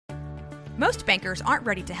Most bankers aren't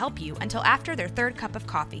ready to help you until after their third cup of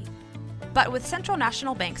coffee. But with Central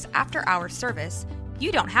National Bank's after-hours service,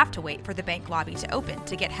 you don't have to wait for the bank lobby to open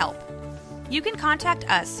to get help. You can contact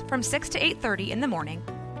us from 6 to 8:30 in the morning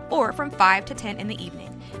or from 5 to 10 in the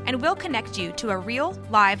evening, and we'll connect you to a real,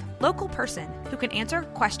 live, local person who can answer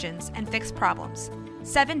questions and fix problems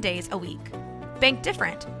 7 days a week. Bank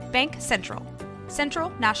different. Bank Central. Central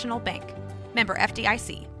National Bank. Member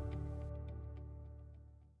FDIC.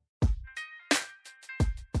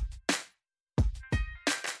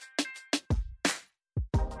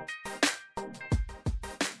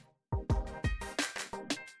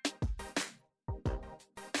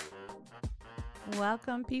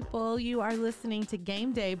 Welcome, people. You are listening to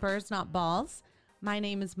Game Day Birds Not Balls. My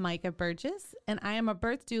name is Micah Burgess, and I am a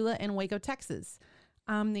birth doula in Waco, Texas.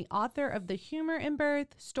 I'm the author of The Humor in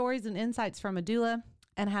Birth, Stories and Insights from a Doula,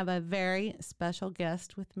 and have a very special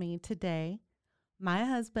guest with me today, my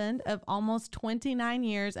husband of almost 29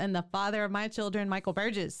 years and the father of my children, Michael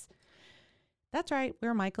Burgess. That's right,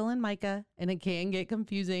 we're Michael and Micah, and it can get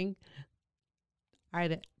confusing. All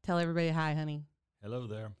right, tell everybody hi, honey. Hello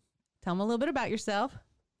there. Tell them a little bit about yourself.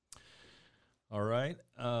 All right.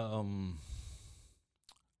 I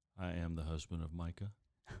am the husband of Micah,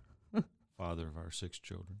 father of our 6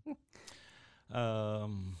 children.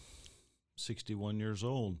 61 years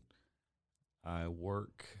old. I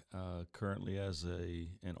work currently as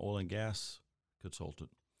an oil and gas consultant,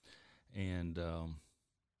 and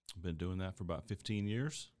been doing that for about 15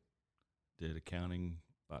 years. Did accounting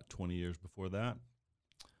about 20 years before that.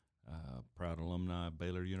 Proud alumni of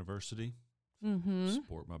Baylor University.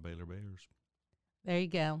 Support my Baylor Bears. There you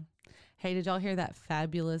go. Hey, did y'all hear that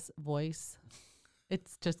fabulous voice?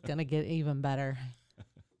 It's just going to get even better.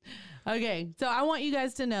 Okay, so I want you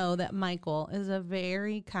guys to know that Michael is a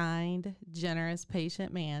very kind, generous,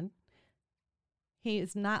 patient man. He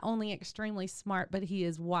is not only extremely smart, but he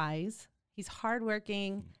is wise. He's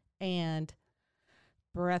hardworking and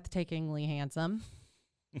breathtakingly handsome.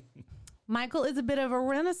 Michael is a bit of a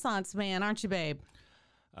Renaissance man, aren't you, babe?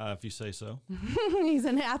 If you say so. He's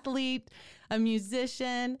an athlete, a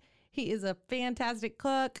musician. He is a fantastic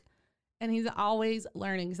cook, and he's always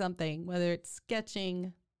learning something, whether it's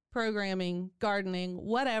sketching, programming, gardening,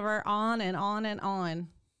 whatever, on and on and on.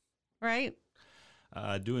 Right?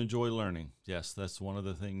 I do enjoy learning. Yes, that's one of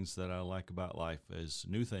the things that I like about life is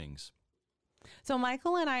new things. So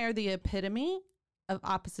Michael and I are the epitome of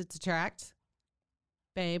opposites attract.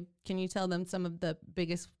 Babe, can you tell them some of the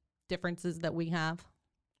biggest differences that we have?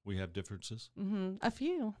 We have differences? A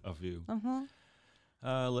few. A few.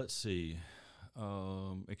 Let's see.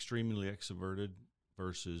 Extremely extroverted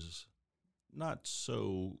versus not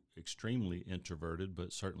so extremely introverted,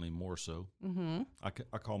 but certainly more so.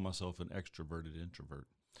 I call myself an extroverted introvert.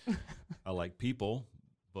 I like people,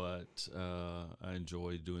 but I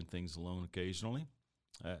enjoy doing things alone occasionally.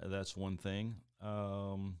 That's one thing.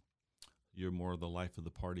 You're more of the life of the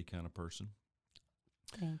party kind of person.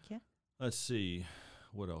 Thank you. Let's see.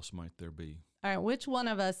 What else might there be? All right. Which one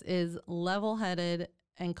of us is level-headed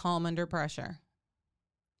and calm under pressure?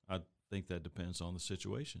 I think that depends on the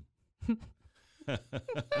situation.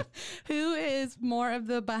 Who is more of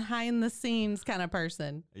the behind-the-scenes kind of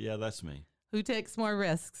person? Yeah, that's me. Who takes more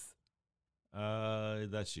risks?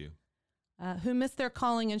 That's you. Who missed their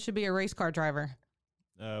calling and should be a race car driver?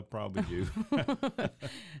 Probably you.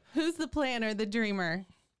 Who's the planner, the dreamer?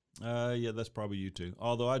 Yeah, that's probably you too.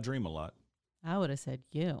 Although I dream a lot. I would have said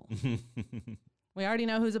you. We already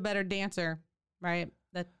know who's a better dancer, right?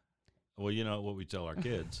 Well, you know what we tell our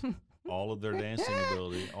kids. All of their dancing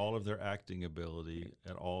ability, all of their acting ability,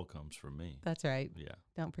 it all comes from me. That's right. Yeah.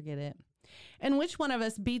 Don't forget it. And which one of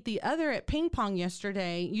us beat the other at ping pong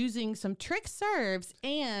yesterday using some trick serves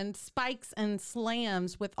and spikes and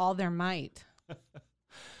slams with all their might?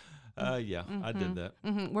 Yeah, I did that.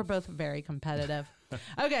 We're both very competitive.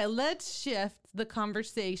 Okay, let's shift the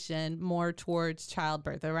conversation more towards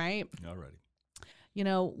childbirth, all right? All righty. You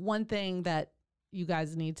know, one thing that you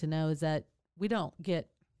guys need to know is that we don't get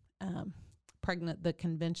pregnant the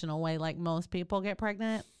conventional way like most people get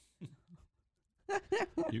pregnant.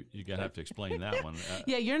 You're going to have to explain that one.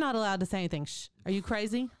 Yeah, you're not allowed to say anything. Shh. Are you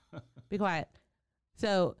crazy? Be quiet.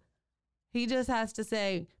 So he just has to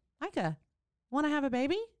say, Micah, want to have a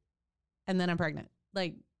baby? And then I'm pregnant.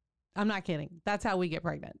 Like, I'm not kidding. That's how we get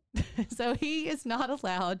pregnant. So he is not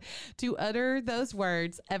allowed to utter those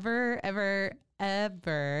words ever, ever,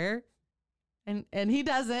 ever. And he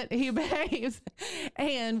doesn't. He behaves.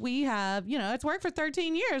 And we have, you know, it's worked for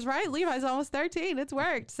 13 years, right? Levi's almost 13. It's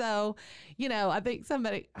worked. So, you know, I think do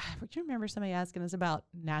you remember somebody asking us about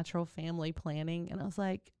natural family planning? And I was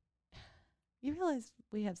like, You realize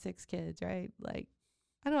we have 6 kids, right? Like,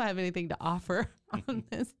 I don't have anything to offer on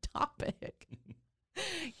this topic.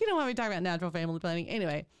 You don't want me talking about natural family planning.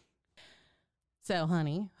 Anyway, so,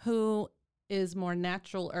 honey, who is more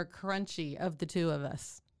natural or crunchy of the two of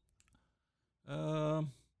us?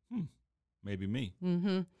 Maybe me.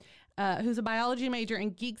 Mm-hmm. Who's a biology major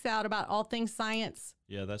and geeks out about all things science?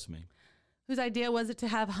 Yeah, that's me. Whose idea was it to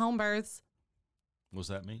have home births? Was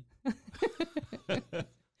that me?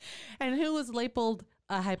 And who was labeled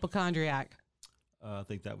a hypochondriac? I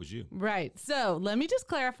think that was you. Right. So let me just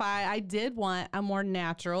clarify. I did want a more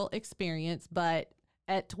natural experience, but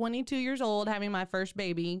at 22 years old, having my first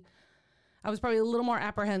baby, I was probably a little more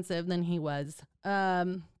apprehensive than he was.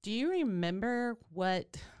 Do you remember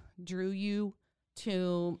what drew you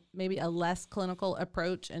to maybe a less clinical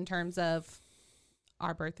approach in terms of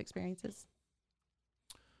our birth experiences?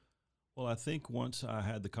 Well, I think once I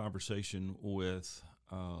had the conversation with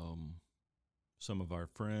some of our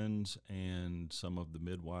friends and some of the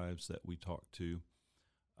midwives that we talked to,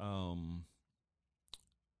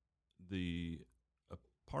 the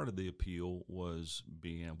part of the appeal was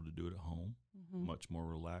being able to do it at home, much more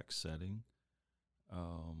relaxed setting.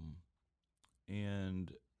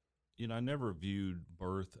 And, you know, I never viewed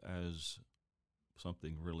birth as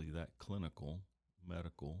something really that clinical,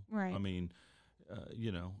 medical. Right. I mean,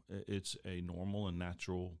 you know, it's a normal and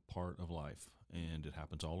natural part of life, and it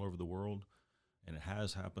happens all over the world, and it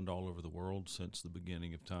has happened all over the world since the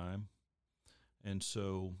beginning of time. And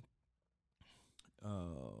so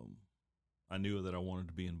I knew that I wanted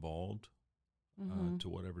to be involved to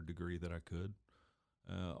whatever degree that I could.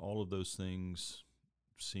 All of those things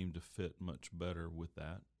seemed to fit much better with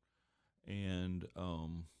that. And,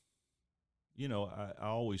 you know, I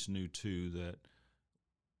always knew, too, that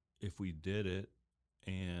if we did it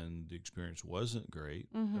and the experience wasn't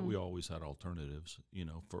great, that we always had alternatives, you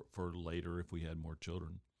know, for later if we had more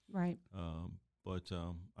children. Right. But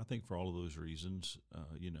I think for all of those reasons,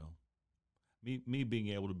 you know, me being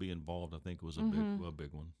able to be involved, I think was a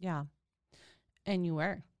big one. Yeah. And you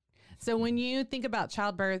were. So when you think about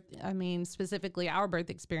childbirth, I mean, specifically our birth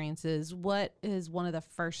experiences, what is one of the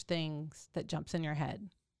first things that jumps in your head?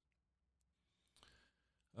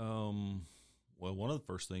 Well, one of the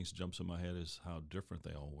first things that jumps in my head is how different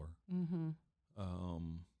they all were.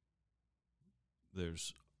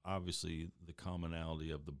 There's obviously the commonality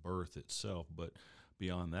of the birth itself, but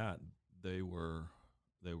beyond that, they were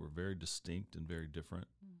very distinct and very different.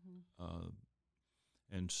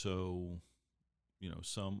 And so, you know,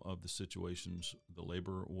 some of the situations, the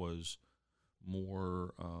labor was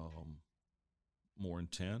more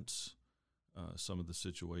intense. Some of the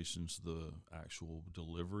situations, the actual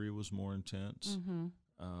delivery was more intense.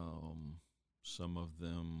 Some of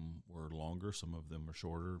them were longer. Some of them were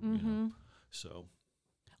shorter. You know, so.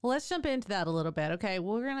 Well, let's jump into that a little bit. Okay,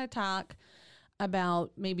 we're going to talk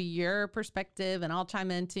about maybe your perspective, and I'll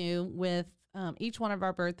chime in too with each one of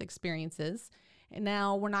our birth experiences. And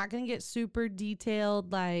now we're not going to get super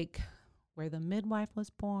detailed, like where the midwife was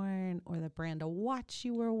born or the brand of watch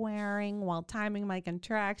you were wearing while timing my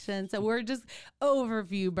contraction. So we're just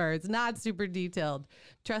overview birds, not super detailed.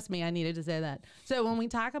 Trust me, I needed to say that. So when we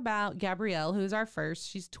talk about Gabrielle, who's our first,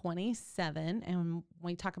 she's 27. And when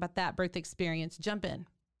we talk about that birth experience, jump in.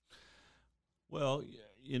 Well,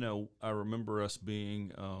 you know, I remember us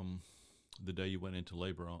being the day you went into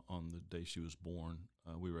labor on the day she was born.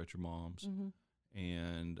 We were at your mom's.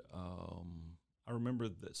 And I remember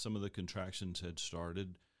that some of the contractions had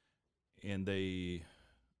started, and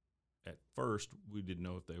at first, we didn't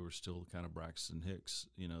know if they were still kind of Braxton Hicks,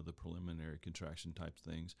 you know, the preliminary contraction type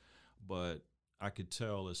things. But I could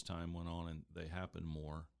tell as time went on and they happened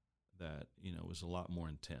more that, you know, it was a lot more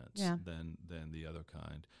intense than the other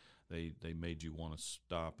kind. They made you want to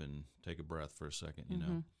stop and take a breath for a second, you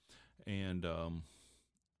know. And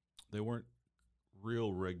they weren't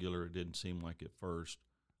real regular, it didn't seem like at first.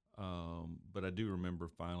 But I do remember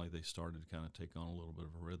finally they started to kind of take on a little bit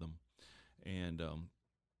of a rhythm. And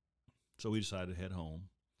so we decided to head home.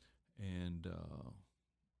 And,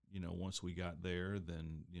 you know, once we got there,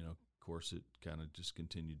 then, you know, of course, it kind of just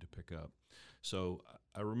continued to pick up. So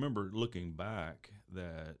I remember looking back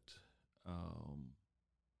that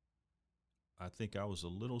I think I was a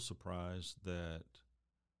little surprised that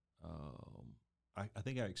I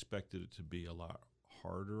think I expected it to be a lot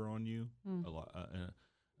harder on you, a lot.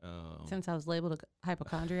 Since I was labeled a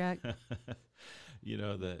hypochondriac. You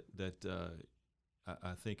know, that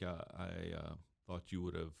I think I thought you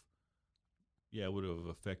would have, it would have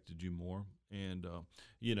affected you more. And,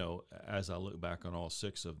 you know, as I look back on all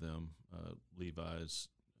 6 of them, Levi's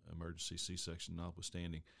emergency C-section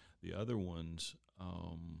notwithstanding, the other ones,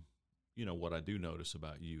 what I do notice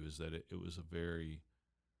about you is that it was a very,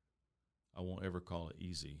 I won't ever call it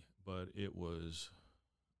easy, but it was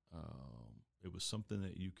something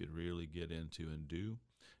that you could really get into and do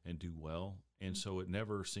well. And so it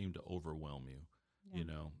never seemed to overwhelm you. Yeah.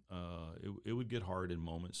 It would get hard in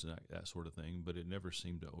moments and that sort of thing, but it never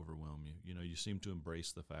seemed to overwhelm you. You seemed to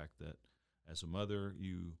embrace the fact that as a mother,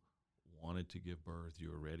 you wanted to give birth.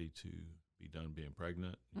 You were ready to be done being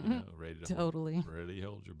pregnant, ready to hold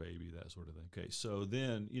your baby, that sort of thing. Okay, so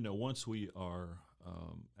then, once we are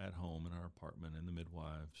at home in our apartment and the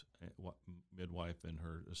midwife and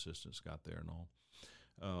her assistants got there and all,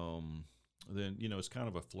 then, it's kind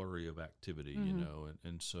of a flurry of activity,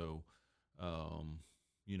 and so,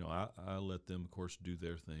 I let them, of course, do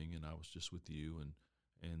their thing, and I was just with you,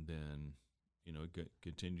 and then, it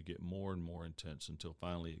continued to get more and more intense until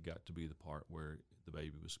finally it got to be the part where the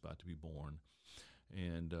baby was about to be born.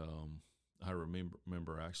 And I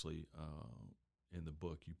remember actually in the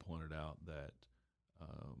book you pointed out that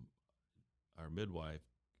our midwife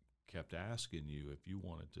kept asking you if you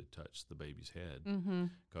wanted to touch the baby's head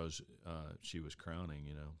because she was crowning,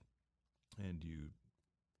 and you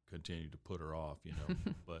continued to put her off,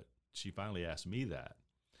 but she finally asked me that.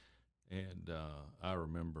 And I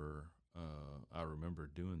remember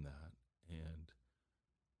doing that, and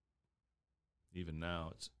even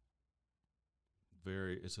now it's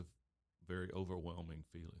a very overwhelming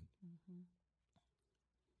feeling.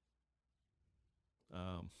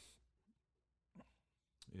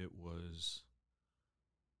 It was,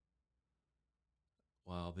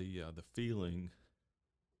 the feeling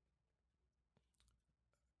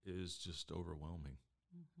is just overwhelming.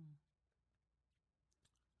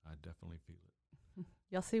 I definitely feel it.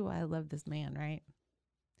 Y'all see why I love this man, right?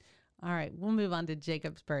 All right, we'll move on to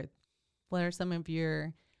Jacob's birth. What are some of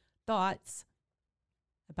your thoughts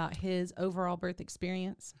about his overall birth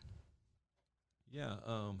experience? Yeah,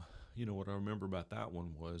 what I remember about that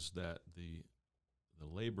one was that the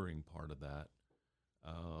laboring part of that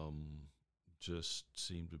just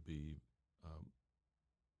seemed to be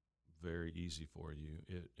very easy for you.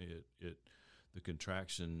 The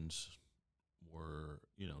contractions were,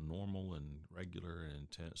 normal and regular and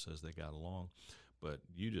intense as they got along, but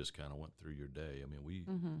you just kind of went through your day. I mean,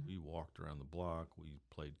 we walked around the block, we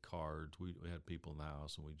played cards, we had people in the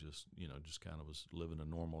house, and we just, just kind of was living a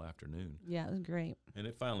normal afternoon. Yeah, it was great. And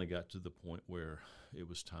it finally got to the point where it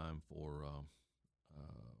was time for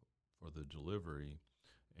the delivery,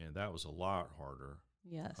 and that was a lot harder.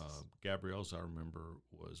 Yes. Gabrielle's, I remember,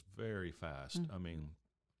 was very fast. I mean,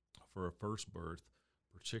 for a first birth,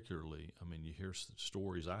 particularly, I mean, you hear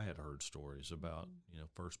stories. I had heard stories about,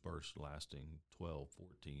 first births lasting 12,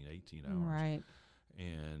 14, 18 hours. Right.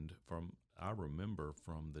 And I remember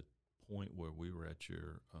from the point where we were at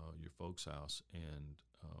your folks' house and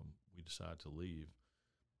we decided to leave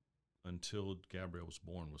until Gabrielle was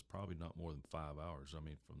born was probably not more than 5 hours. I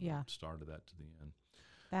mean, from the start of that to the end.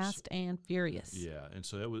 Fast and furious. Yeah. And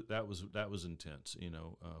so that was intense,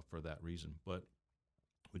 for that reason. But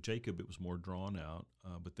with Jacob, it was more drawn out,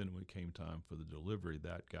 but then when it came time for the delivery,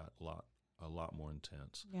 that got a lot more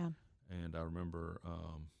intense. Yeah. And I remember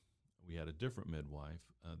we had a different midwife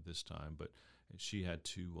this time, but she had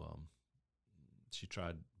to. She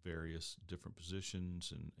tried various different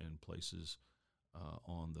positions and places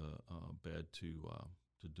on the bed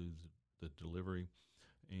to do the delivery,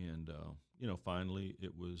 and finally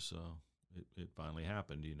it was it finally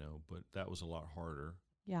happened. But that was a lot harder.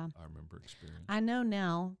 Yeah. I remember experience. I know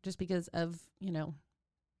now, just because of,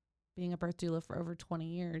 being a birth doula for over 20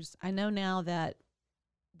 years, I know now that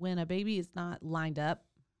when a baby is not lined up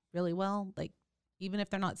really well, like even if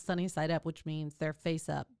they're not sunny side up, which means they're face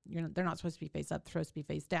up, they're not supposed to be face up, they're supposed to be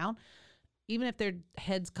face down. Even if their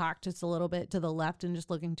head's cocked just a little bit to the left and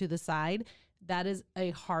just looking to the side, that is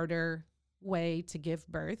a harder way to give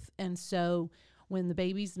birth. And so when the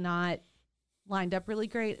baby's not lined up really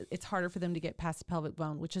great, it's harder for them to get past the pelvic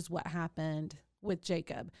bone, which is what happened with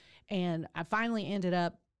Jacob. And I finally ended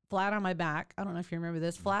up flat on my back. I don't know if you remember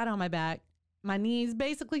this, flat on my back, my knees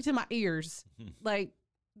basically to my ears. Like,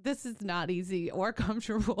 this is not easy or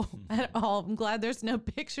comfortable at all. I'm glad there's no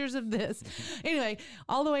pictures of this. Anyway,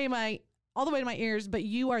 all the way to my ears, but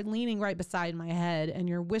you are leaning right beside my head and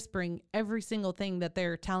you're whispering every single thing that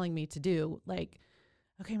they're telling me to do. Like,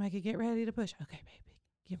 okay, Micah, get ready to push. Okay, baby.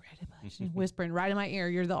 Get ready to push. Whispering right in my ear.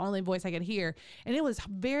 You're the only voice I could hear. And it was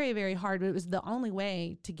very, very hard, but it was the only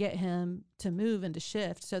way to get him to move and to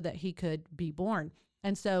shift so that he could be born.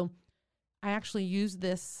 And so I actually used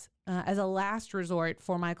this as a last resort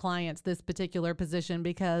for my clients, this particular position,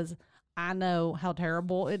 because I know how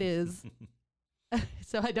terrible it is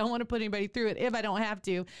So I don't want to put anybody through it if I don't have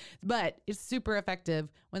to. But it's super effective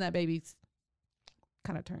when that baby's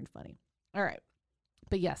kind of turned funny. All right.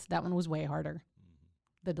 But yes, that one was way harder.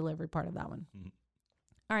 The delivery part of that one.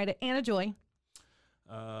 All right. Anna Joy.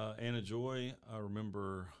 Anna Joy, I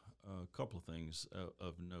remember a couple of things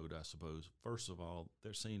of note, I suppose. First of all,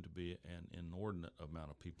 there seemed to be an inordinate amount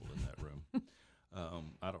of people in that room.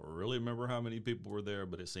 I don't really remember how many people were there,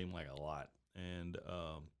 but it seemed like a lot. And,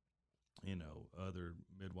 other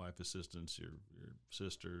midwife assistants, your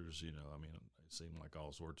sisters, it seemed like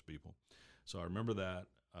all sorts of people. So I remember that.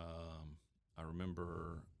 I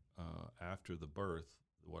remember after the birth,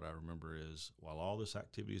 what I remember is while all this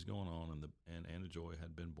activity is going on and Anna Joy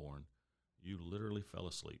had been born, you literally fell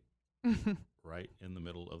asleep right in the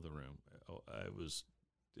middle of the room.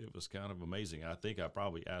 It was kind of amazing. I think I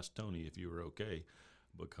probably asked Tony if you were okay,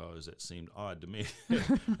 because it seemed odd to me.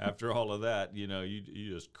 After all of that, you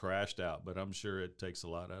just crashed out. But I'm sure it takes a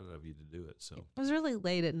lot out of you to do it. So it was really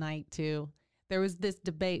late at night too. There was this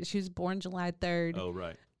debate. She was born July 3rd. Oh,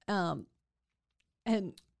 right.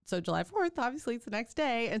 And so July 4th, obviously it's the next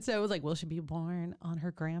day. And so it was like, will she be born on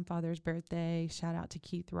her grandfather's birthday? Shout out to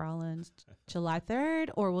Keith Rollins, July 3rd,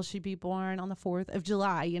 or will she be born on the 4th of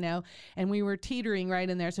July, And we were teetering right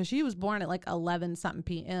in there. So she was born at like 11 something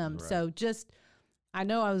p.m. Right. So I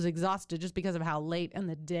know I was exhausted just because of how late in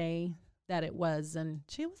the day that it was. And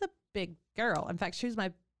she was a big girl. In fact, she was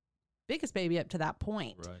my biggest baby up to that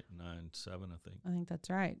point. Right. 9'7", I think. I think that's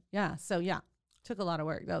right. Yeah. So yeah, took a lot of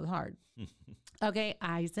work. That was hard. Okay.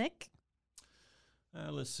 Isaac.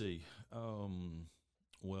 Let's see.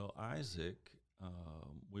 Well, Isaac,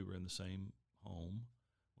 we were in the same home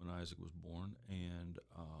when Isaac was born. And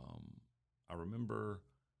I remember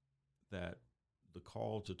that the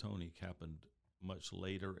call to Tony happened much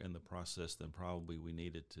later in the process than probably we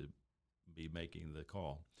needed to be making the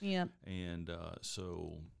call. Yeah. And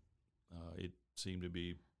so it seemed to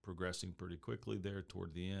be progressing pretty quickly there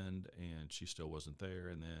toward the end, and she still wasn't there.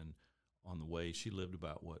 And then on the way, she lived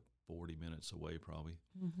about, 40 minutes away probably.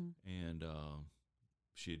 Mm-hmm. And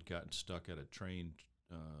she had gotten stuck at a train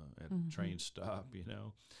train stop,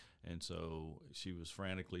 And so she was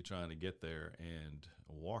frantically trying to get there and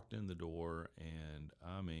walked in the door. And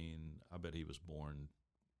I bet he was born,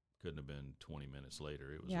 couldn't have been 20 minutes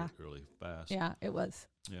later. It was really fast. Yeah, it was.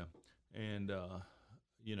 Yeah. And,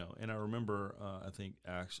 and I remember, I think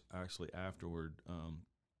actually afterward,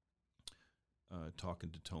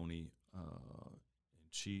 talking to Tony,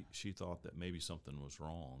 she thought that maybe something was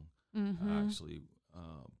wrong. Mm-hmm. Actually,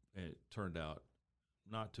 it turned out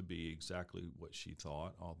not to be exactly what she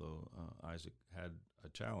thought, although Isaac had a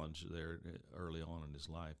challenge there early on in his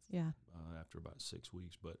life. Yeah. After about 6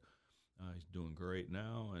 weeks, but he's doing great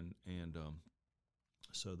now, and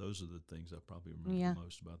so those are the things I probably remember the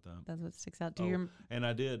most about that. That's what sticks out to you. And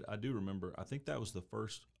I do remember. I think that was the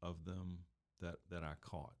first of them that I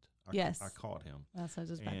caught. I caught him. That's what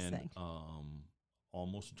I was about to say.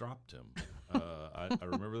 Almost dropped him. I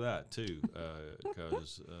remember that too,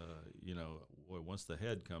 because once the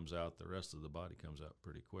head comes out, the rest of the body comes out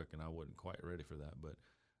pretty quick, and I wasn't quite ready for that. But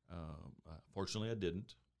fortunately, I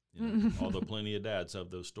didn't. Although plenty of dads have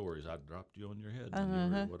those stories. I dropped you on your head,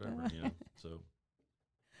 or whatever. So.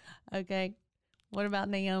 Okay, what about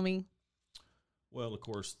Naomi? Well, of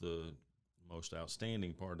course, the most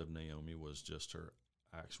outstanding part of Naomi was just her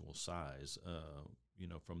actual size.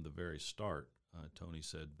 From the very start. Tony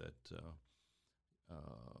said that,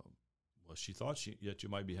 she thought that you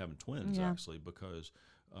might be having twins, actually, because,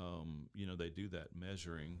 they do that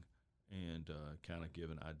measuring and kind of give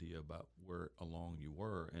an idea about where along you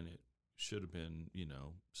were. And it should have been,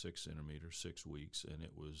 6 centimeters, 6 weeks, and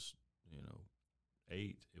it was,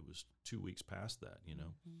 8. It was 2 weeks past that,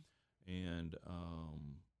 Mm-hmm.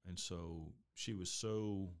 And so she was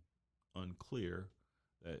so unclear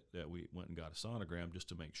that we went and got a sonogram just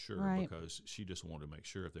to make sure, because she just wanted to make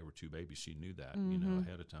sure if there were 2 babies, she knew that,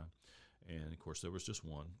 ahead of time. And of course there was just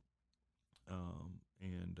one.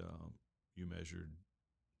 You measured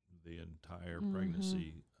the entire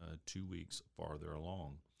pregnancy 2 weeks farther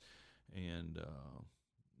along, and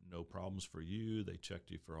no problems for you. They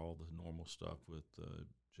checked you for all the normal stuff with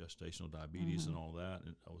gestational diabetes and all that, and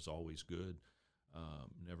it was always good.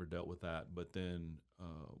 Never dealt with that. But then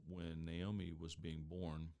when Naomi was being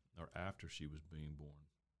born, or after she was being born,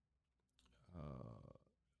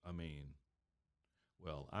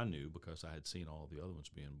 I knew, because I had seen all the other ones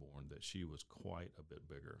being born, that she was quite a bit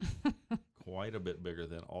bigger, quite a bit bigger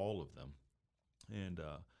than all of them. And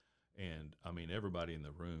everybody in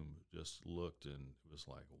the room just looked and was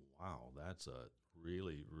like, wow, that's a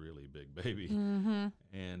really, really big baby. Mm-hmm.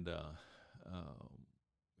 And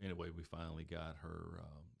anyway, we finally got her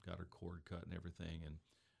cord cut and everything, and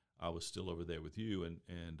I was still over there with you,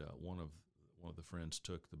 and one of the friends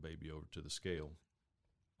took the baby over to the scale,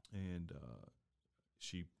 and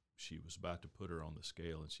she was about to put her on the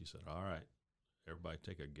scale, and she said, "All right, everybody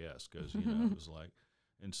take a guess," because it was like,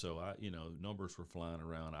 and so I, numbers were flying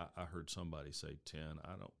around. I heard somebody say 10.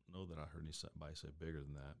 I don't know that I heard anybody say bigger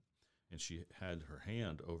than that, and she had her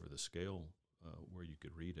hand over the scale where you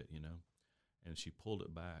could read it, and she pulled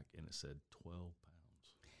it back, and it said 12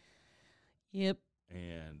 pounds. Yep.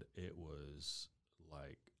 And it was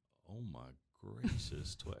like, oh my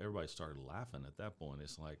gracious! Everybody started laughing at that point.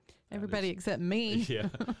 It's like everybody except me. Yeah,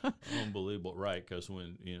 unbelievable, right? Because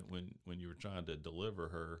when you were trying to deliver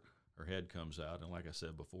her head comes out, and like I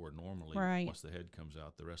said before, normally once the head comes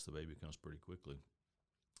out, the rest of the baby comes pretty quickly.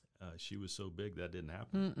 She was so big that didn't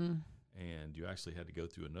happen, and you actually had to go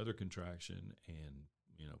through another contraction and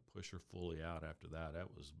push her fully out after that.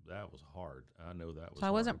 That was hard. I know that was. So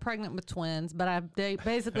I wasn't pregnant with twins, but I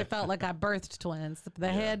basically felt like I birthed twins: the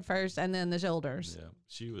head first, and then the shoulders. Yeah,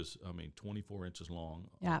 she was. 24 inches long.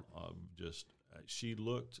 Yeah. She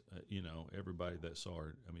looked. Everybody that saw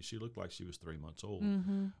her. she looked like she was 3 months old.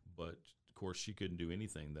 But of course, she couldn't do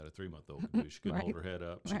anything that a 3-month-old could do. She couldn't hold her head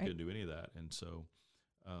up. She couldn't do any of that. And so,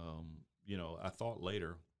 I thought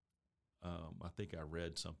later. I think I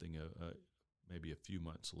read something. Maybe a few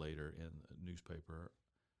months later in a newspaper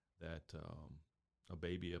that a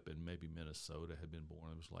baby up in maybe Minnesota had been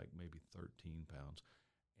born. It was like maybe 13 pounds.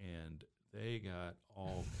 And they got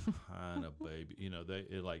all kind of baby.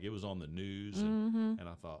 It was on the news. And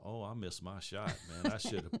I thought, oh, I missed my shot, man. I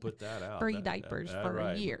should have put that out. Free diapers for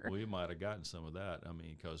a year. We might have gotten some of that.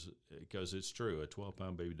 Because it's true. A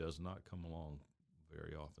 12-pound baby does not come along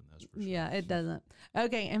very often. That's for sure. Yeah, it doesn't.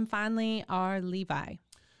 Okay, and finally, our Levi.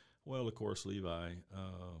 Well, of course, Levi,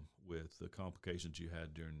 with the complications you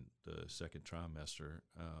had during the second trimester,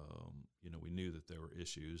 we knew that there were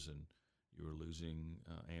issues, and you were losing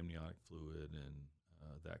amniotic fluid and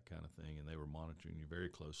that kind of thing, and they were monitoring you very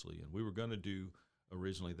closely. And we were going to do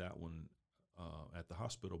originally that one at the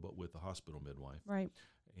hospital, but with the hospital midwife. Right.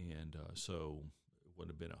 And so it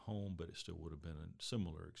wouldn't have been at home, but it still would have been a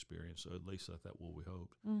similar experience. So at least that's what we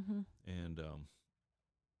hoped. And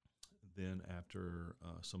then after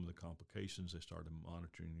some of the complications, they started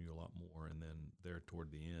monitoring you a lot more. And then there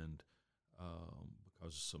toward the end,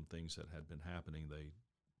 because of some things that had been happening, they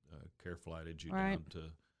care flighted you down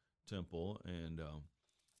to Temple. And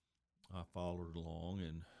I followed along.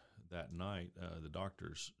 And that night, the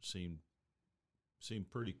doctors seemed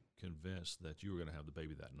pretty convinced that you were going to have the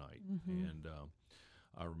baby that night. And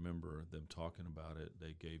I remember them talking about it.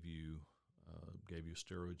 They gave you a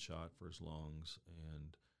steroid shot for his lungs,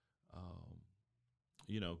 and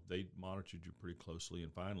they monitored you pretty closely,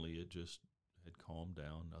 and finally it just had calmed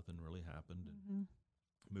down. Nothing really happened, and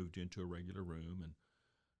moved you into a regular room,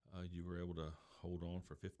 and you were able to hold on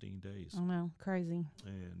for 15 days. Oh, no, crazy.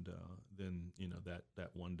 And then, that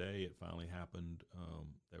one day it finally happened.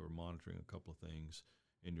 They were monitoring a couple of things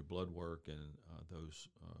in your blood work, and those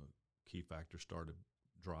key factors started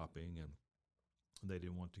dropping, and they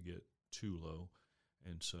didn't want to get too low.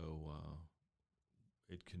 And so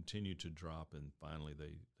it continued to drop, and finally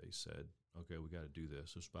they said, okay, we got to do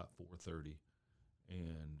this. It was about 4:30,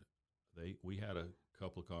 and we had a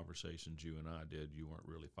couple of conversations, you and I did. You weren't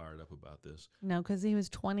really fired up about this. No, because he was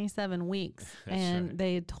 27 weeks, and right.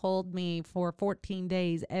 They had told me for 14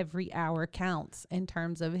 days every hour counts in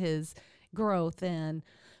terms of his growth and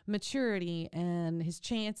maturity and his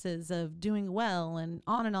chances of doing well, and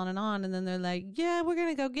on and on and on. And then they're like, yeah, we're going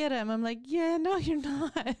to go get him. I'm like, yeah, no, you're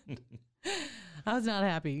not. I was not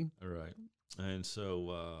happy. All right. And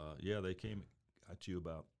so, they came at you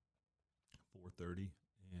about 4:30,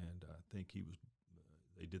 and I think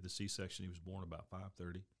they did the C-section. He was born about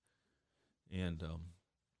 5:30. And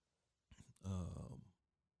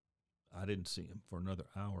I didn't see him for another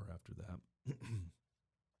hour after that.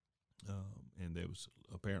 And there was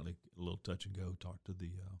apparently a little touch and go. Talked to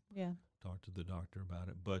the doctor about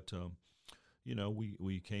it. But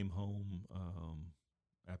we came home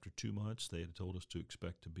after 2 months. They had told us to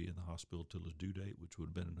expect to be in the hospital till his due date, which would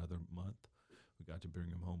have been another month. We got to bring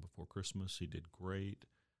him home before Christmas. He did great.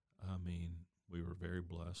 We were very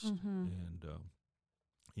blessed. And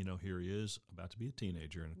here he is, about to be a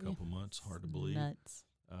teenager in a couple months. Hard to believe. Nuts.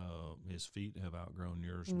 His feet have outgrown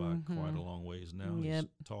yours by quite a long ways now. Yep.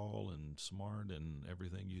 He's tall and smart and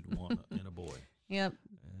everything you'd want in a boy. Yep.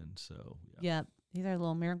 And so, Yep. He's our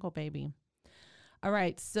little miracle baby. All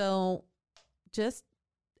right. So just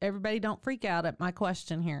everybody don't freak out at my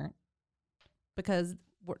question here, because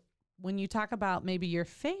when you talk about maybe your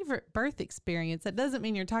favorite birth experience, that doesn't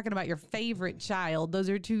mean you're talking about your favorite child. Those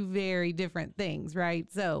are two very different things,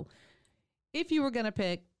 right? So if you were going to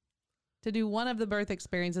pick to do one of the birth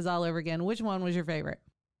experiences all over again, which one was your favorite?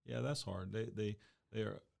 Yeah, that's hard. They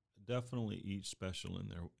are definitely each special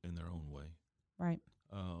in their own way. Right.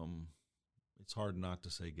 It's hard not to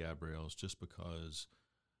say Gabrielle's just because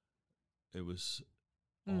it was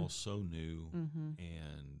all so new,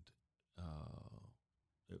 and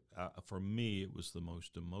for me, it was the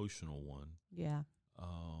most emotional one. Yeah.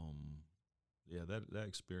 Yeah, that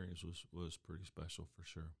experience was pretty special for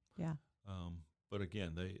sure. Yeah. But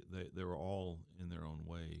again, they were all in their own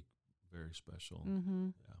way very special.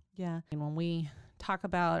 Yeah. And when we talk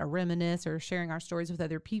about or reminisce or sharing our stories with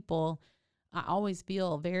other people, I always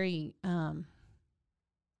feel very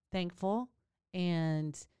thankful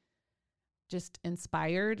and just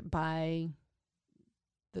inspired by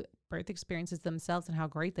the birth experiences themselves and how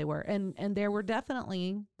great they were. And there were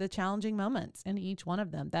definitely the challenging moments in each one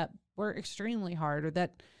of them that were extremely hard or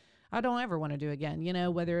that I don't ever want to do again, you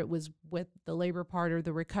know, whether it was with the labor part or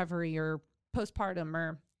the recovery or postpartum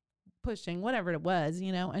or pushing, whatever it was,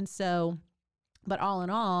 you know. And so, but all in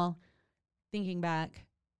all, thinking back,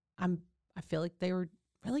 I feel like they were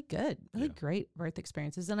really good, really great birth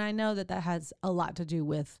experiences. And I know that has a lot to do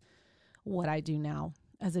with what I do now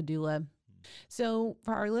as a doula. So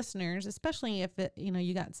for our listeners, especially if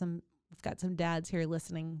we've got some dads here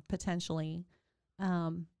listening potentially,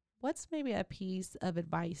 what's maybe a piece of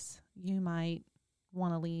advice you might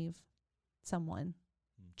want to leave someone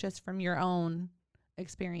just from your own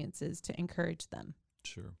experiences to encourage them?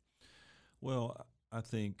 Sure. Well, I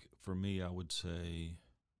think for me, I would say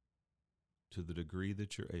to the degree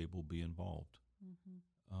that you're able, be involved.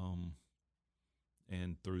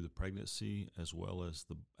 And through the pregnancy as well as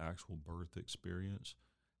the actual birth experience,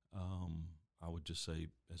 I would just say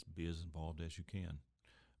be as involved as you can.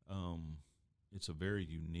 It's a very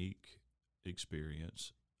unique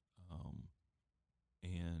experience,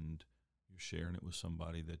 and you're sharing it with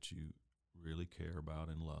somebody that you really care about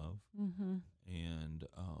and love. And,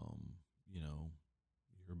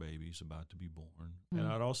 your baby's about to be born. And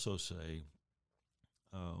I'd also say,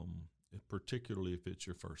 particularly if it's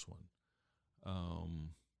your first one,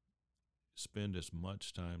 spend as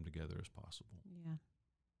much time together as possible. Yeah.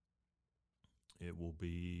 It will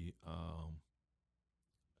be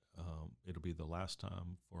it'll be the last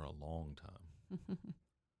time for a long time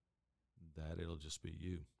that it'll just be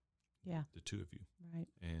you. Yeah. The two of you. Right.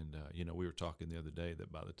 And, we were talking the other day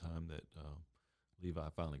that by the time that Levi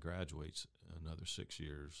finally graduates, another 6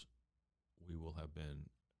 years, we will have been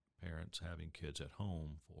parents having kids at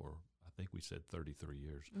home for, I think we said 33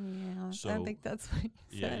 years. Yeah, so, I think that's what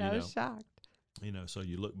you said. I was shocked. So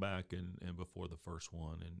you look back and before the first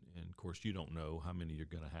one, and of course you don't know how many you're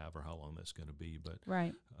going to have or how long that's going to be, but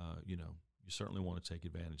right. You certainly want to take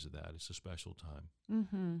advantage of that. It's a special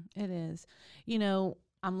time. It is.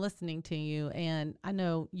 I'm listening to you, and I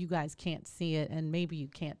know you guys can't see it, and maybe you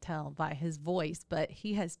can't tell by his voice, but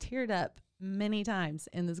he has teared up many times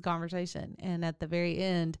in this conversation. And at the very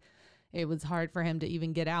end, it was hard for him to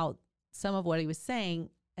even get out some of what he was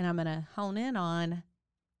saying. And I'm going to hone in on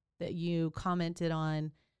that you commented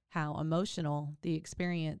on how emotional the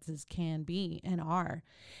experiences can be and are.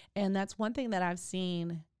 And that's one thing that I've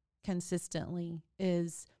seen consistently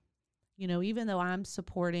is, even though I'm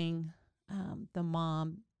supporting the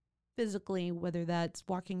mom physically, whether that's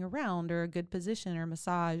walking around or a good position or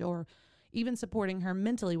massage, or even supporting her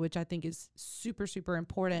mentally, which I think is super, super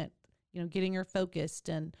important, getting her focused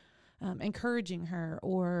and encouraging her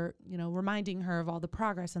or, reminding her of all the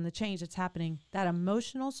progress and the change that's happening. That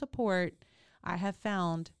emotional support I have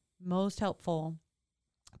found most helpful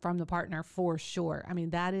from the partner for sure. I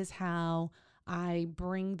mean, that is how I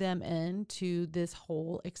bring them into this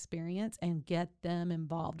whole experience and get them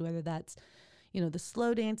involved, whether that's, the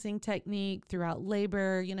slow dancing technique throughout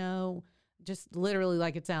labor, just literally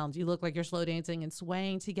like it sounds. You look like you're slow dancing and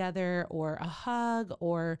swaying together, or a hug,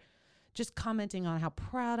 or just commenting on how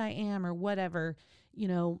proud I am or whatever.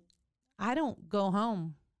 I don't go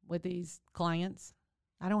home with these clients.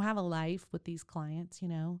 I don't have a life with these clients,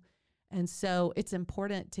 And so it's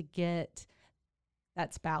important to get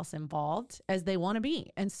that spouse involved as they want to be.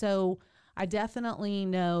 And so I definitely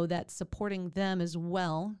know that supporting them as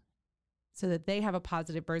well so that they have a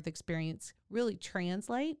positive birth experience really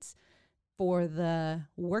translates for the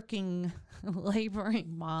working,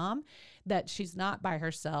 laboring mom, that she's not by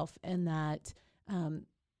herself, and that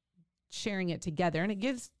sharing it together. And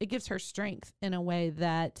it gives her strength in a way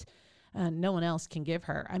that no one else can give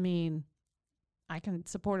her. I mean, I can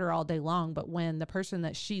support her all day long, but when the person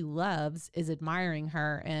that she loves is admiring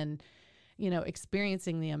her and,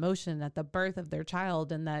 experiencing the emotion at the birth of their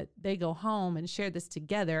child, and that they go home and share this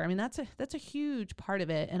together, I mean, that's a huge part of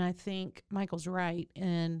it. And I think Michael's right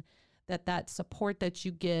in that support that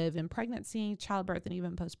you give in pregnancy, childbirth, and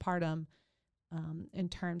even postpartum, in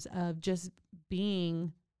terms of just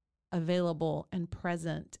being available and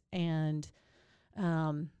present and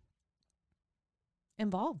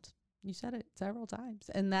involved. You said it several times.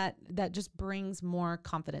 And that just brings more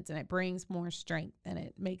confidence, and it brings more strength, and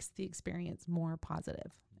it makes the experience more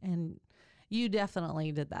positive. And you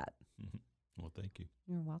definitely did that. Mm-hmm. Well, thank you.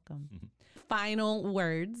 You're welcome. Mm-hmm. Final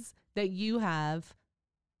words that you have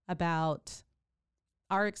about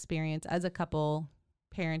our experience as a couple,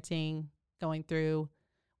 parenting, going through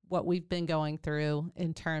what we've been going through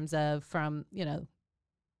in terms of from,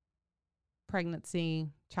 pregnancy,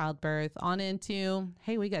 childbirth, on into,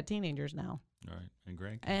 hey, we got teenagers now. Right. And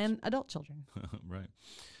grandkids. And adult children. Right.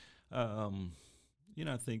 I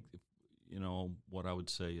think, what I would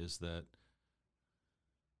say is that,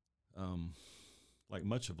 like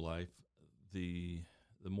much of life, the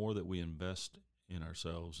more that we invest in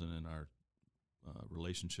ourselves and in our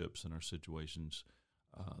relationships and our situations,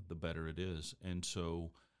 the better it is. And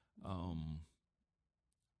so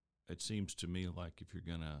it seems to me like if you're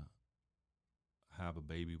going to have a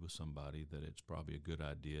baby with somebody, that it's probably a good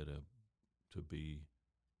idea to be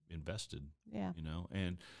invested. Yeah.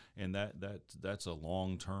 And that's a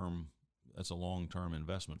long-term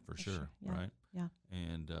investment for sure. Yeah. Right. Yeah.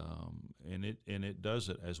 And it does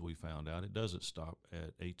it, as we found out, it doesn't stop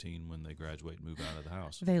at 18 when they graduate and move out of the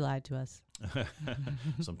house. They lied to us.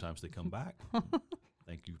 Sometimes they come back.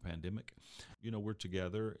 Thank you, pandemic. We're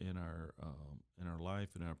together in our life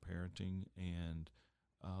and our parenting, and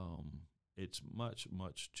it's much,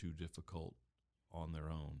 much too difficult on their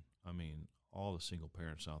own. I mean, all the single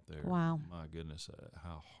parents out there. Wow. My goodness,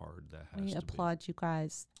 how hard that has to be. I applaud you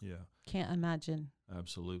guys. Yeah. Can't imagine.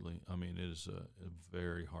 Absolutely. I mean, it is a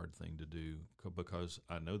very hard thing to do, because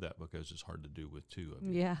I know that because it's hard to do with two of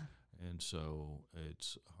you. Yeah. And so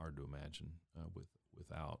it's hard to imagine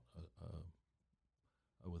without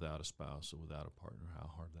a spouse or without a partner, how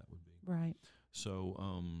hard that would be. Right. So,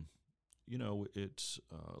 it's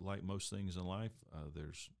like most things in life,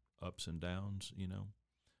 there's ups and downs,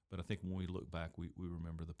 but I think when we look back, we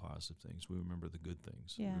remember the positive things. We remember the good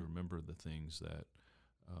things. Yeah. We remember the things that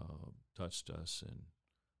touched us and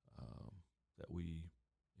that we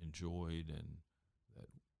enjoyed, and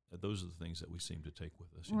that those are the things that we seem to take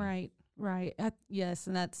with us. Right. Yes,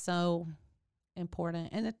 and that's so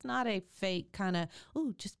important. And it's not a fake kind of,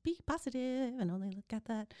 just be positive and only look at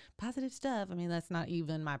that positive stuff. I mean, that's not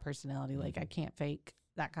even my personality. Like, I can't fake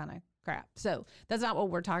that kind of crap. So that's not what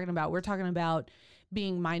we're talking about. We're talking about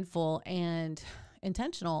being mindful and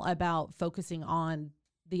intentional about focusing on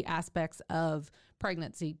the aspects of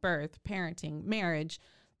pregnancy, birth, parenting, marriage,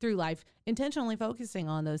 through life, intentionally focusing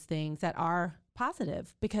on those things that are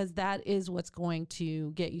positive, because that is what's going to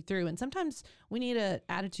get you through. And sometimes we need an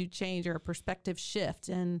attitude change or a perspective shift.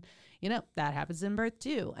 And, that happens in birth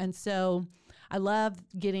too. And so I love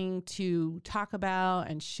getting to talk about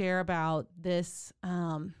and share about this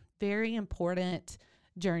very important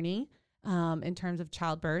journey in terms of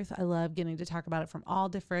childbirth. I love getting to talk about it from all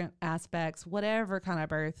different aspects, whatever kind of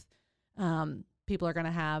birth people are going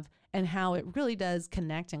to have, and how it really does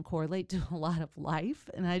connect and correlate to a lot of life.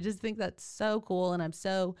 And I just think that's so cool. And I'm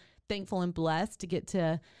so thankful and blessed to get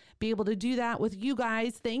to be able to do that with you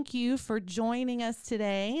guys. Thank you for joining us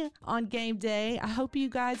today on Game Day. I hope you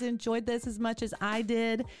guys enjoyed this as much as I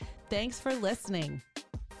did. Thanks for listening.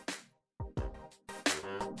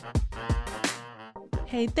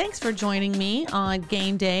 Hey, thanks for joining me on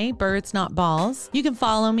Game Day, Birds Not Balls. You can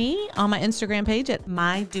follow me on my Instagram page at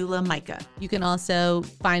MyDoulaMicah. You can also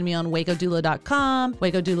find me on WacoDoula.com.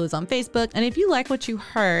 Waco Doula is on Facebook. And if you like what you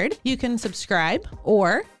heard, you can subscribe,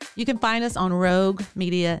 or you can find us on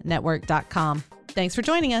RogueMediaNetwork.com. Thanks for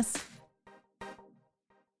joining us.